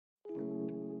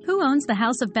Who owns the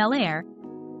House of Bel-Air?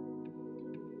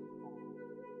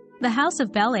 The House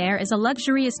of Bel-Air is a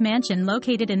luxurious mansion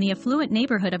located in the affluent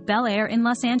neighborhood of Bel-Air in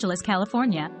Los Angeles,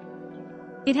 California.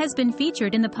 It has been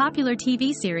featured in the popular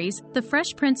TV series, The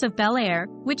Fresh Prince of Bel-Air,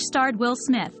 which starred Will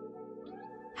Smith.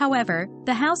 However,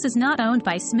 the house is not owned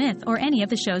by Smith or any of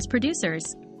the show's producers.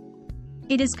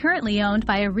 It is currently owned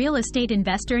by a real estate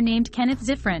investor named Kenneth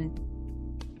Ziffren.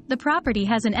 The property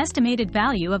has an estimated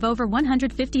value of over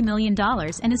 $150 million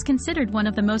and is considered one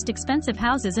of the most expensive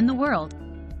houses in the world.